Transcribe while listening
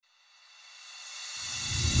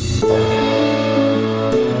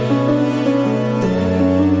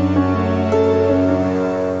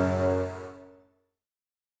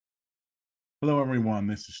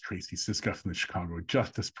This is Tracy Siska from the Chicago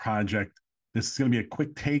Justice Project. This is going to be a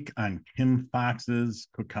quick take on Kim Foxx's,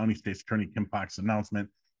 Cook County State's Attorney Kim Foxx announcement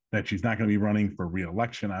that she's not going to be running for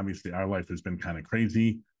re-election. Obviously, our life has been kind of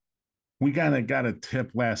crazy. We kind of got a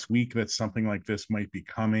tip last week that something like this might be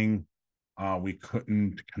coming. We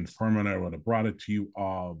couldn't confirm it. I would have brought it to you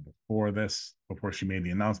all before she made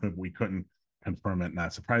the announcement, but we couldn't confirm it,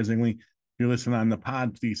 not surprisingly. If you're listening on the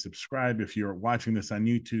pod, please subscribe. If you're watching this on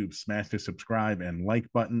YouTube, smash the subscribe and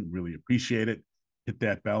like button. Really appreciate it. Hit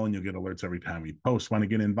that bell and you'll get alerts every time we post. Want to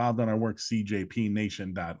get involved in our work,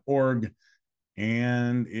 cjpnation.org.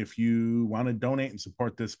 And if you want to donate and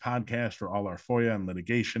support this podcast for all our FOIA and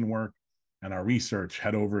litigation work and our research,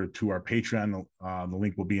 head over to our Patreon. The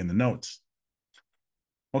link will be in the notes.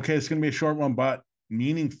 Okay, it's going to be a short one, but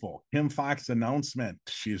meaningful. Kim Foxx announcement.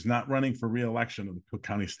 She is not running for re-election of the Cook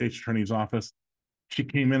County State's Attorney's Office. She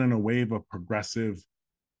came in a wave of progressive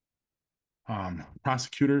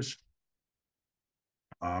prosecutors.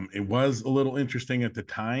 It was a little interesting at the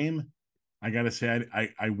time. I got to say,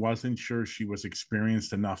 I wasn't sure she was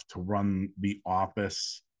experienced enough to run the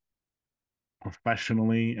office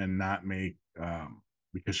professionally and not make,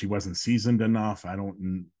 because she wasn't seasoned enough. I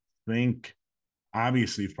don't think,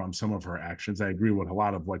 obviously, from some of her actions, I agree with a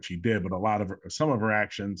lot of what she did, but some of her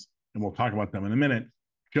actions, and we'll talk about them in a minute,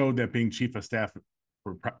 showed that being chief of staff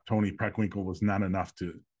for Tony Preckwinkle was not enough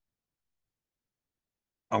to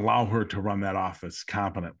allow her to run that office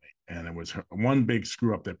competently. And it was one big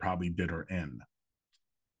screw up that probably did her in.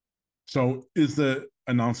 So is the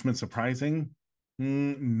announcement surprising?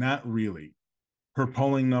 Not really. Her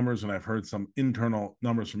polling numbers, and I've heard some internal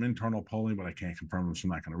numbers from internal polling, but I can't confirm them, so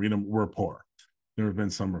I'm not going to read them, were poor. There have been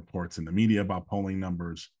some reports in the media about polling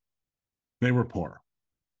numbers. They were poor.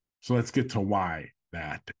 So let's get to why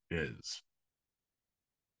that is.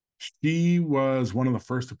 She was one of the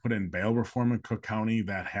first to put in bail reform in Cook County.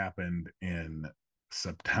 That happened in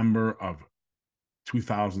September of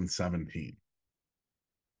 2017.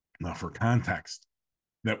 Now, for context,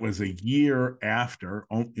 that was a year after,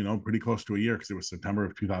 pretty close to a year, because it was September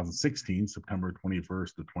of 2016, September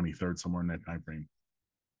 21st to 23rd, somewhere in that time frame,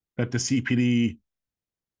 that the CPD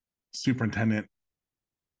superintendent,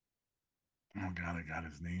 oh God, I got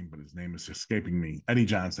his name, but his name is escaping me, Eddie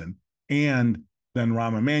Johnson, and then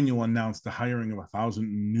Rahm Emanuel announced the hiring of 1,000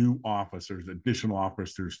 new officers, additional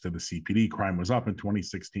officers to the CPD. Crime was up in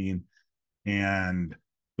 2016, and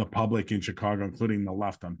the public in Chicago, including the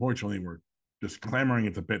left, unfortunately, were just clamoring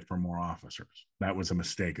at the bit for more officers. That was a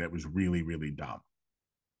mistake. That was really, really dumb.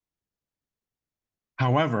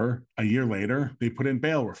 However, a year later, they put in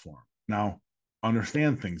bail reform. Now,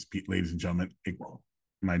 understand things, ladies and gentlemen.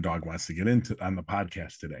 My dog wants to get into on the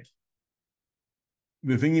podcast today.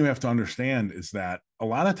 The thing you have to understand is that a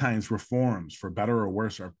lot of times reforms, for better or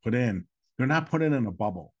worse, are put in. They're not put in a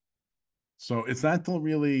bubble. So it's not till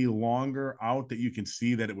really longer out that you can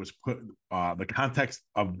see that it was put, the context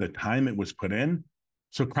of the time it was put in.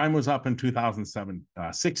 So crime was up in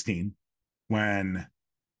 2016 when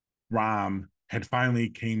Rahm had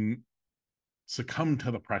finally succumbed to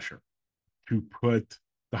the pressure to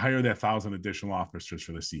hire that 1,000 additional officers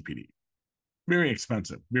for the CPD. Very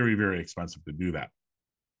expensive, very, very expensive to do that.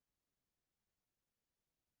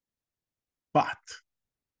 But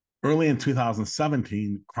early in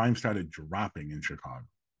 2017, crime started dropping in Chicago.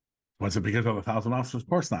 Was it because of 1,000 officers? Of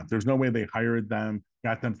course not. There's no way they hired them,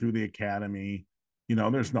 got them through the academy.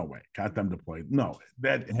 There's no way. Got them deployed. No,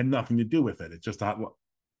 that had nothing to do with it. It's just how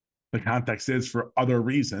the context is for other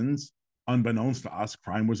reasons. Unbeknownst to us,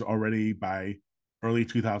 crime was already, by early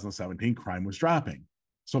 2017, crime was dropping.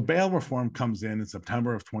 So bail reform comes in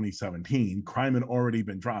September of 2017. Crime had already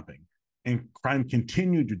been dropping, and crime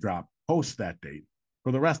continued to drop post that date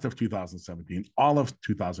for the rest of 2017, all of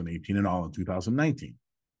 2018, and all of 2019.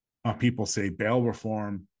 People say bail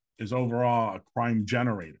reform is overall a crime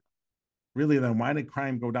generator. Really, then why did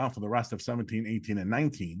crime go down for the rest of 17, 18, and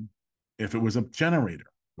 19 if it was a generator?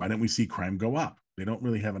 Why didn't we see crime go up? They don't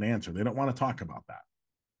really have an answer. They don't want to talk about that.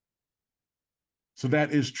 So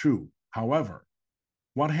that is true. However,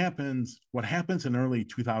 what happens in early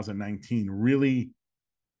 2019 really,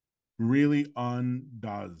 really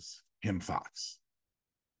undoes Kim Foxx.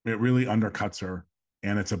 It really undercuts her,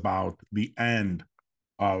 and it's about the end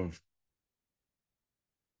of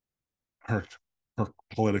her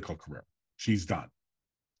political career. She's done.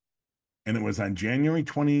 And it was on January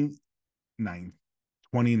 29th,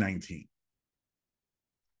 2019.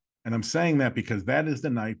 And I'm saying that because that is the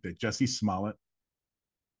night that Jesse Smollett,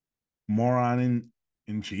 moron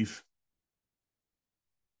in chief,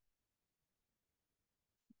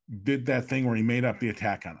 did that thing where he made up the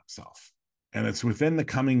attack on himself. And it's within the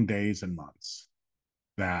coming days and months.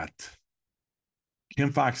 that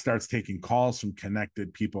Kim Foxx starts taking calls from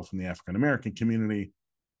connected people from the African American community.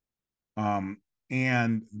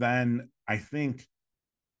 And then I think,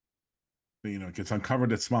 it gets uncovered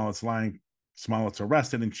that Smollett's lying. Smollett's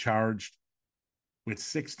arrested and charged with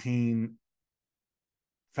 16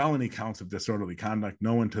 felony counts of disorderly conduct.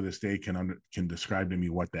 No one to this day can describe to me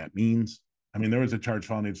what that means. I mean, there was a charge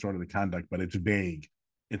felony disorderly conduct, but it's vague.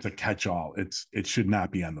 It's a catch-all. It should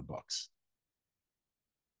not be on the books.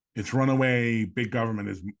 It's runaway big government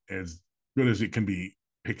is as good as it can be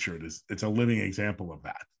pictured. It's a living example of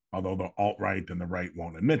that. Although the alt-right and the right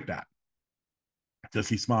won't admit that.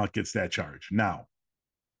 Jesse Smollett gets that charge. Now,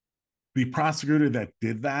 the prosecutor that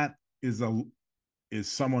did that is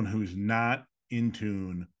someone who's not in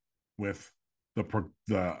tune with a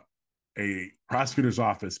prosecutor's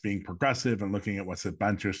office being progressive and looking at what's the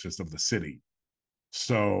best interest of the city.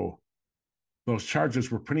 So those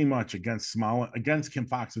charges were pretty much against Smollett, against Kim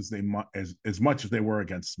Foxx as much as they were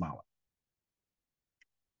against Smollett.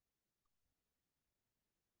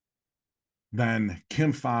 Then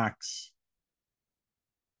Kim Foxx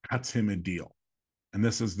cuts him a deal. And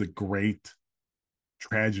this is the great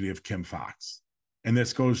tragedy of Kim Foxx. And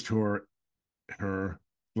this goes to her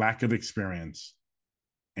lack of experience.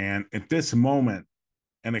 And at this moment,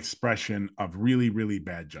 an expression of really, really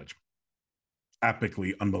bad judgment.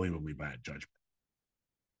 Epically, unbelievably bad judgment.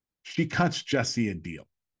 She cuts Jesse a deal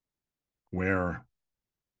where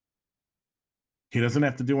he doesn't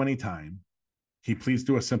have to do any time. He pleads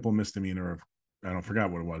to a simple misdemeanor of, I don't forget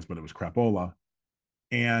what it was, but it was crapola.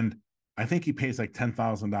 And I think he pays like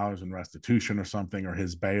 $10,000 in restitution or something, or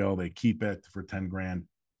his bail. They keep it for 10 grand.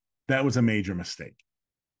 That was a major mistake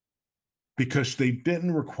because they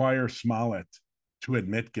didn't require Smollett to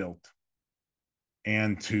admit guilt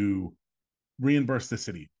and to reimburse the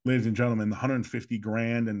city. Ladies and gentlemen, the 150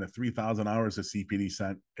 grand and the 3,000 hours of CPD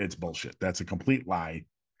sent, it's bullshit. That's a complete lie.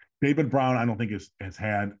 David Brown, I don't think has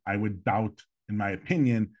had, I would doubt, in my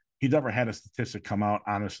opinion, he's ever had a statistic come out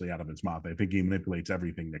honestly out of his mouth. I think he manipulates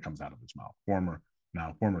everything that comes out of his mouth. Former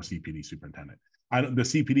CPD superintendent. The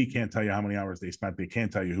CPD can't tell you how many hours they spent. They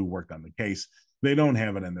can't tell you who worked on the case. They don't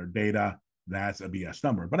have it in their data. That's a BS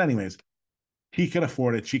number. But anyways, he could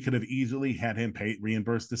afford it. She could have easily had him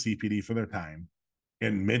reimburse the CPD for their time,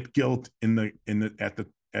 admit guilt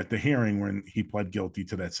at the hearing when he pled guilty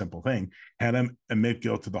to that simple thing, had him admit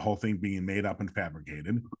guilt to the whole thing being made up and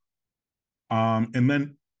fabricated. And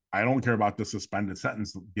then I don't care about the suspended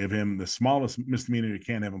sentence. Give him the smallest misdemeanor you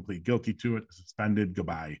can, have him plead guilty to it, suspended,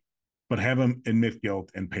 goodbye. But have him admit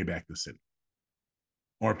guilt and pay back the city.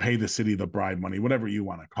 Or pay the city the bribe money, whatever you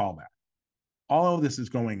want to call that. All of this is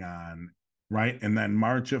going on, right? And then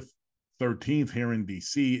March of 13th here in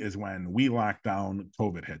DC is when we lock down,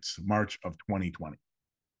 COVID hits, March of 2020.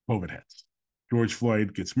 COVID hits. George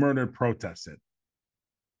Floyd gets murdered, protests it.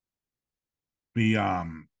 The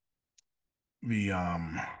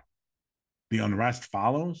unrest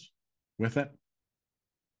follows with it.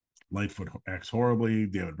 Lightfoot acts horribly.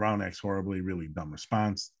 David Brown acts horribly. Really dumb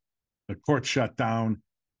response. The court shut down,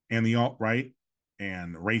 and the alt-right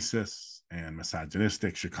and racist and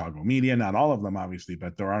misogynistic Chicago media, not all of them obviously,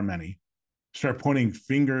 but there are many, start pointing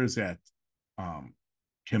fingers at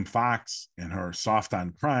Kim Foxx and her soft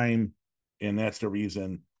on crime. And that's the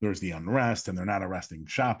reason there's the unrest, and they're not arresting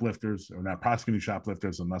shoplifters or not prosecuting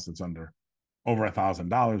shoplifters unless it's under over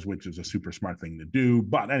 $1,000, which is a super smart thing to do.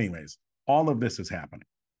 But anyways, all of this is happening,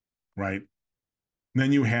 right? And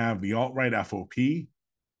then you have the alt-right FOP.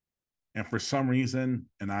 And for some reason,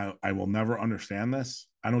 and I will never understand this,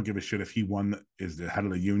 I don't give a shit if he is the head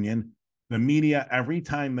of the union. The media, every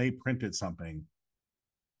time they printed something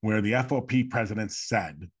where the FOP president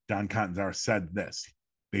said, John Catanzaro said this,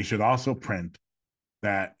 they should also print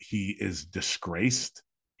that he is disgraced,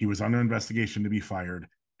 he was under investigation to be fired,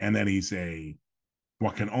 and that he's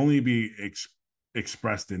what can only be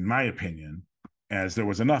expressed, in my opinion, as there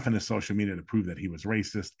was enough in his social media to prove that he was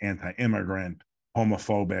racist, anti-immigrant,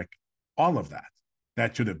 homophobic, all of that.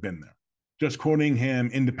 That should have been there. Just quoting him,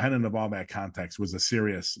 independent of all that context, was a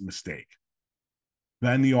serious mistake.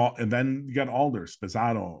 Then you got Alder,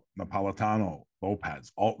 Spizzato, Napolitano,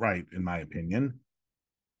 Lopez, alt-right, in my opinion,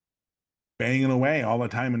 banging away all the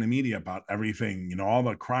time in the media about everything, all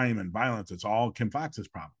the crime and violence. It's all Kim Foxx's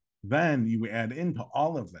problem. Then you add into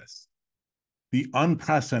all of this the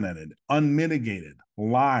unprecedented, unmitigated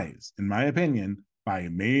lies, in my opinion, by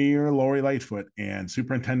Mayor Lori Lightfoot and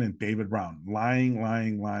Superintendent David Brown, lying.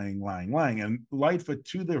 And Lightfoot,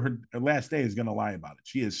 to her last day, is going to lie about it.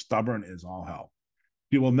 She is stubborn as all hell.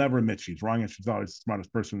 She will never admit she's wrong, and she's always the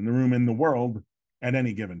smartest person in the room, in the world, at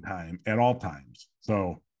any given time, at all times.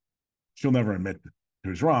 So she'll never admit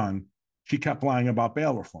who's wrong, she kept lying about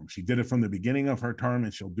bail reform. She did it from the beginning of her term,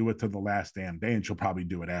 and she'll do it to the last damn day, and she'll probably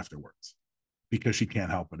do it afterwards because she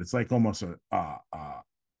can't help it. It's like almost a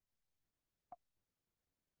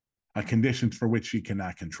condition for which she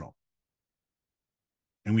cannot control.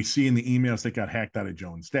 And we see in the emails that got hacked out of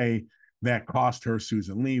Jones Day, that cost her.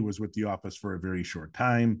 Susan Lee was with the office for a very short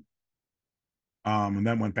time, and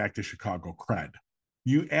then went back to Chicago cred.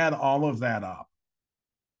 You add all of that up,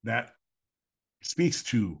 that speaks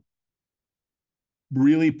to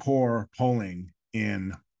really poor polling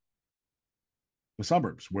in the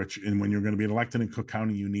suburbs, which, and when you're going to be elected in Cook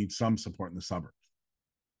County, you need some support in the suburbs.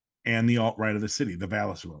 And the alt-right of the city, the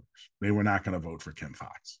Vallis voters, they were not going to vote for Kim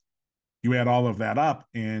Foxx. You add all of that up,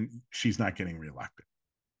 and she's not getting reelected.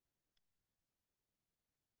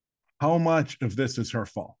 How much of this is her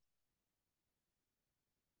fault?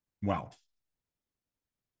 Well,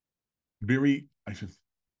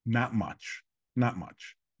 not much. Not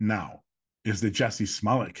much. Now, is the Jussie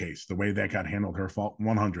Smollett case, the way that got handled, her fault?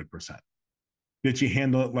 100%. Did she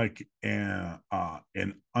handle it like an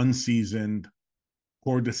unseasoned,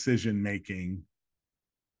 poor decision-making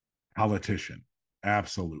politician?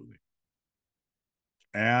 Absolutely.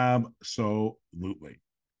 Absolutely.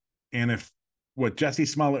 And if what Jussie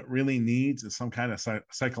Smollett really needs is some kind of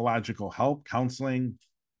psychological help, counseling,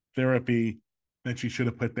 therapy, then she should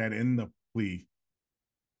have put that in the plea,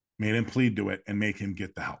 made him plead to it, and make him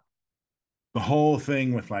get the help. The whole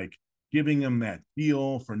thing with like giving him that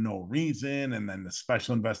deal for no reason, and then the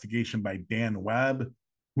special investigation by Dan Webb,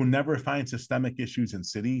 who never finds systemic issues in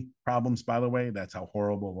city problems, by the way. That's how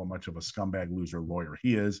horrible, much of a scumbag loser lawyer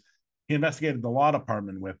he is. He investigated the law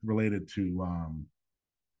department related to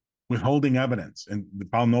withholding evidence and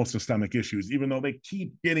found no systemic issues, even though they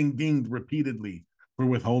keep getting dinged repeatedly for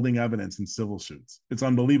withholding evidence in civil suits. It's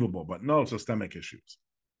unbelievable, but no systemic issues.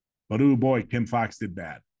 But oh boy, Kim Foxx did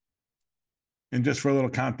bad. And just for a little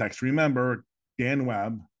context, remember Dan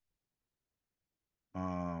Webb,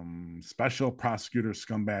 Special Prosecutor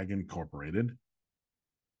Scumbag Incorporated,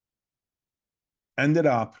 ended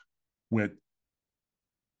up with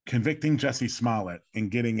convicting Jussie Smollett and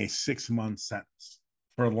getting a 6-month sentence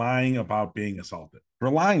for lying about being assaulted, for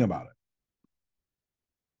lying about it.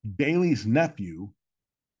 Daley's nephew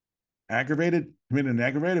committed an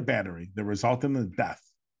aggravated battery that resulted in the death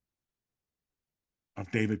of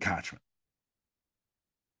David Kochman.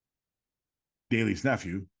 Daley's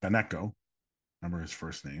nephew, Benecco, remember his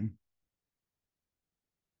first name.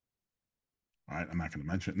 All right, I'm not going to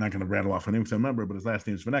mention it. I'm not going to rattle off a name because I remember, but his last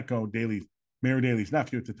name is Benecco. Mayor Daley's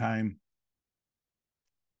nephew at the time,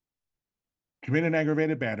 committed an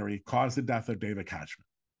aggravated battery, caused the death of David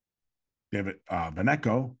Kochman.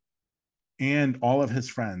 Benecco and all of his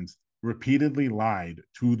friends repeatedly lied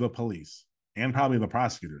to the police and probably the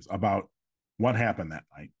prosecutors about what happened that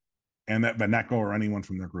night, and that Benecco or anyone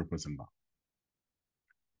from their group was involved.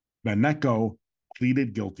 Benecco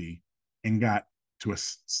pleaded guilty and got to a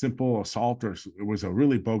simple assault, or it was a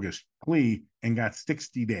really bogus plea, and got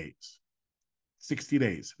 60 days. 60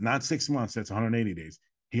 days, not 6 months, that's 180 days.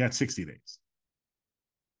 He got 60 days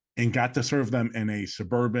and got to serve them in a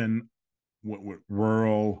suburban,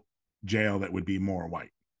 rural jail that would be more white.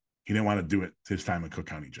 He didn't want to do it his time in Cook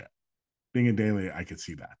County jail. Being a Daley, I could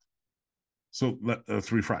see that. So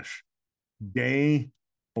let's refresh. Gay,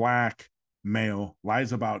 black, male,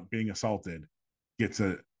 lies about being assaulted, gets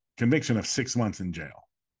a conviction of 6 months in jail.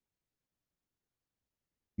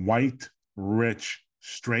 White, rich,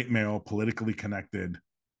 straight male, politically connected,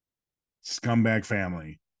 scumbag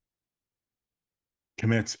family,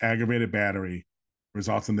 commits aggravated battery,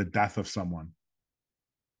 results in the death of someone,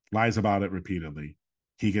 lies about it repeatedly.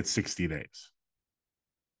 He gets 60 days.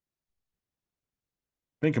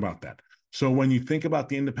 Think about that. So when you think about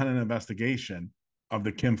the independent investigation of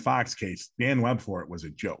the Kim Foxx case, Dan Webb for it was a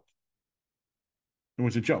joke. It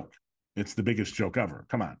was a joke. It's the biggest joke ever.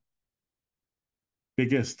 Come on.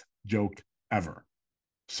 Biggest joke ever.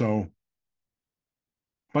 So,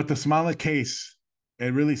 but the Smollett case,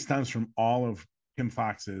 it really stems from all of Kim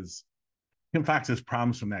Foxx's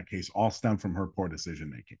problems from that case all stem from her poor decision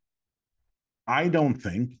making. I don't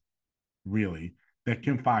think, really, that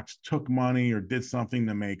Kim Foxx took money or did something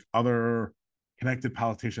to make other connected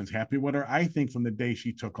politicians happy with her. I think from the day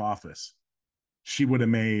she took office, she would have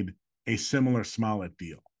made a similar Smollett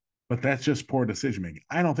deal. But that's just poor decision making.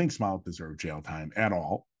 I don't think Smollett deserved jail time at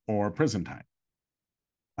all or prison time.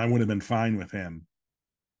 I would have been fine with him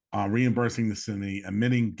reimbursing the city,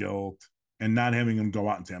 admitting guilt, and not having him go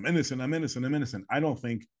out and say, I'm innocent, I'm innocent, I'm innocent. I don't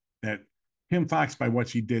think that Kim Foxx, by what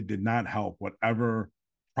she did not help whatever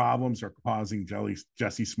problems are causing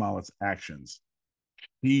Jussie Smollett's actions.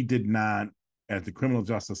 He did not as the criminal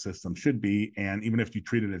justice system should be, and even if you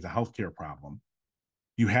treat it as a healthcare problem,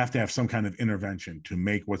 you have to have some kind of intervention to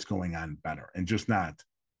make what's going on better, and just not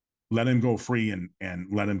let him go free and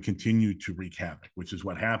let him continue to wreak havoc, which is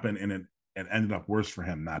what happened, and it ended up worse for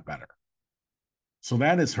him, not better. So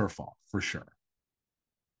that is her fault for sure.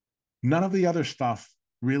 None of the other stuff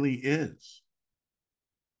really is.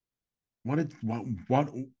 What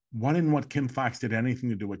in what Kim Foxx did anything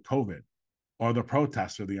to do with COVID or the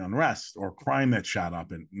protests or the unrest or crime that shot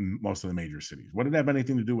up in most of the major cities? What did that have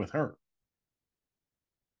anything to do with her?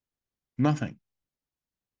 Nothing.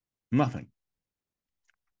 Nothing.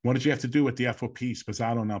 What did you have to do with the FOP,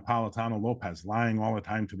 Sposato, Napolitano, Lopez lying all the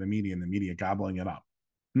time to the media and the media gobbling it up?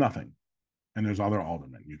 Nothing. And there's other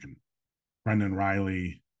aldermen. You can, Brendan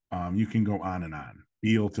Riley, you can go on and on.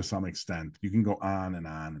 Beal to some extent. You can go on and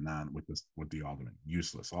on and on with the aldermen.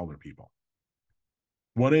 Useless, alder people.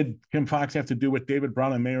 What did Kim Foxx have to do with David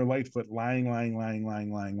Brown and Mayor Lightfoot lying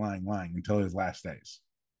until his last days?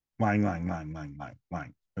 Lying.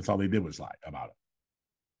 That's all they did was lie about it.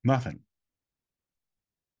 Nothing.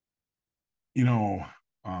 You know,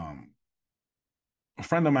 a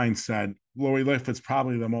friend of mine said Lori Lightfoot's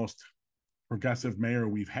probably the most progressive mayor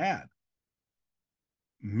we've had.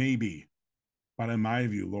 Maybe. But in my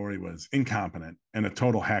view, Lori was incompetent and a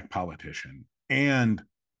total hack politician and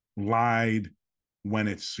lied when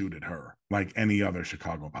it suited her, like any other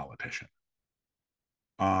Chicago politician.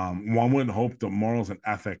 One would hope the morals and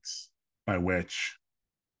ethics by which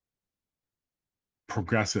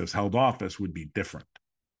progressives held office would be different.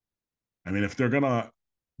 I mean, if they're gonna,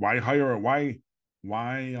 why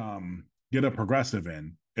get a progressive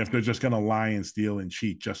in if they're just gonna lie and steal and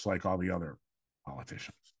cheat just like all the other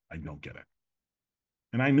politicians? I don't get it.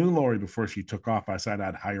 And I knew Lori before she took off. I said I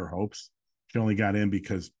had higher hopes. She only got in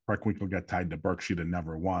because Preckwinkle got tied to Burke. She'd have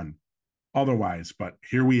never won otherwise, but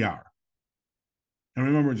here we are. And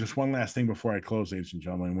remember, just one last thing before I close, ladies and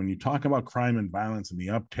gentlemen, when you talk about crime and violence and the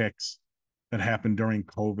upticks that happened during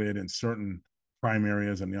COVID in certain crime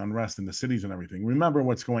areas and the unrest in the cities and everything, remember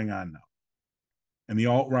what's going on now. And the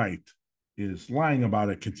alt-right is lying about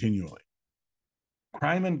it continually.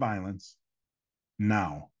 Crime and violence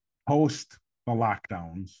now, post the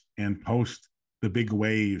lockdowns and post the big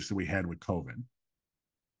waves that we had with COVID,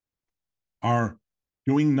 are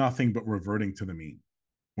doing nothing but reverting to the mean.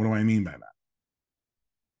 What do I mean by that?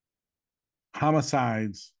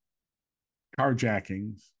 Homicides,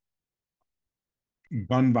 carjackings,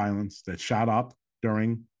 gun violence that shot up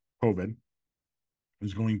during COVID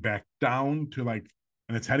is going back down to and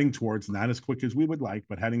it's heading towards, not as quick as we would like,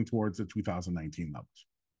 but heading towards the 2019 levels,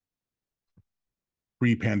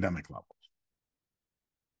 pre-pandemic levels.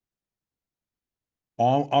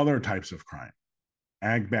 All other types of crime,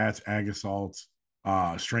 ag bats, ag assaults,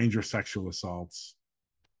 stranger sexual assaults,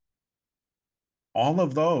 all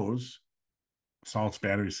of those, assaults,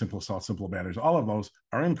 batteries, simple assaults, simple batteries, all of those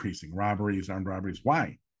are increasing. Robberies, armed robberies.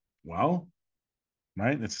 Why? Well,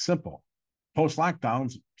 right? It's simple. Post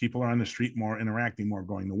lockdowns, people are on the street more, interacting more,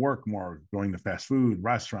 going to work more, going to fast food,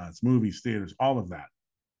 restaurants, movies, theaters, all of that.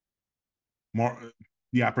 More,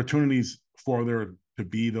 the opportunities for there to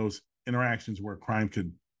be those interactions where crime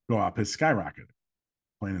could go up has skyrocketed,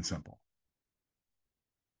 plain and simple.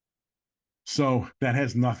 So that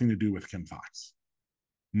has nothing to do with Kim Foxx.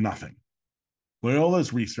 Nothing.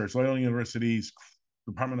 Loyola's research, Loyola University's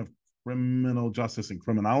Department of Criminal Justice and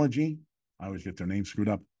Criminology, I always get their name screwed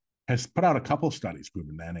up, has put out a couple studies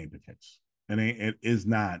proving that ain't the case. It is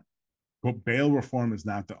not. Bail reform is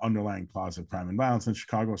not the underlying cause of crime and violence in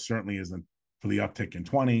Chicago. Certainly isn't for the uptick in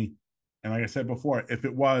 20. And like I said before, if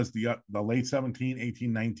it was, the late 17,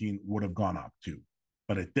 18, 19 would have gone up too,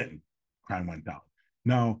 but it didn't. Crime went down.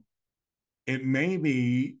 Now, it may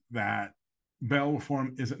be that bail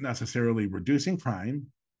reform isn't necessarily reducing crime,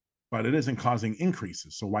 but it isn't causing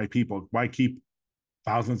increases. So why keep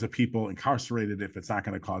thousands of people incarcerated if it's not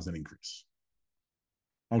going to cause an increase?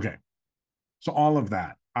 Okay. So all of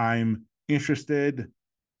that, I'm interested,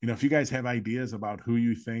 if you guys have ideas about who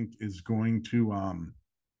you think is going to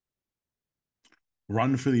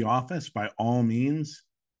run for the office, by all means,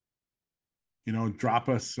 drop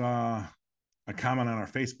us a comment on our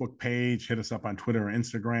Facebook page, hit us up on Twitter or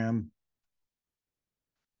Instagram.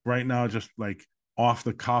 Right now, just off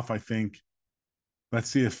the cuff, I think, let's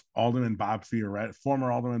see if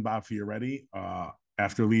former Alderman Bob Fioretti,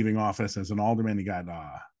 after leaving office as an alderman, he got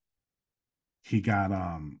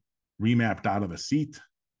remapped out of the seat.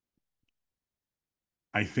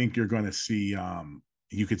 I think you're going to see,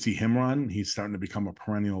 you could see him run. He's starting to become a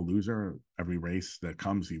perennial loser. Every race that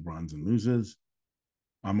comes, he runs and loses.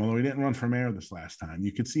 Although he didn't run for mayor this last time.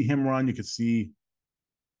 You could see him run. You could see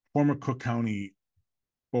former Cook County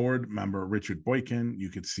board member Richard Boykin. You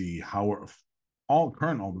could see how all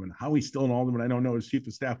current aldermen, how he's still an alderman, I don't know. His chief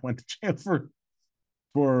of staff went to jail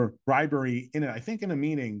for bribery in it. I think in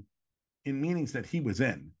meetings that he was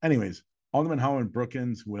in. Anyways, Alderman Howard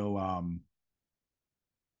Brookins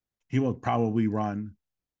he will probably run.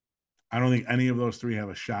 I don't think any of those three have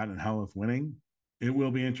a shot in hell of winning. It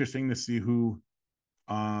will be interesting to see who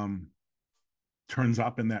turns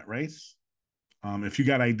up in that race. If you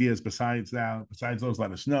got ideas besides those,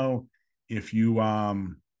 let us know. If you have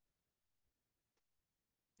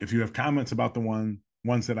comments about the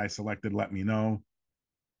ones that I selected, let me know.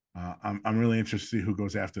 I'm really interested to see who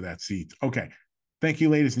goes after that seat. Okay. Thank you,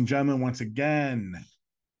 ladies and gentlemen. Once again,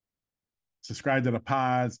 subscribe to the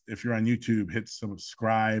pods. If you're on YouTube, hit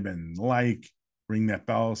subscribe and like, ring that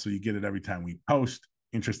bell so you get it every time we post.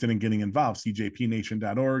 Interested in getting involved,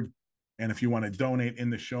 cjpnation.org. And if you want to donate,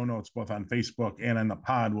 in the show notes, both on Facebook and on the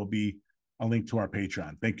pod, will be a link to our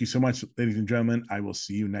Patreon. Thank you so much, ladies and gentlemen. I will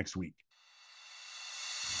see you next week.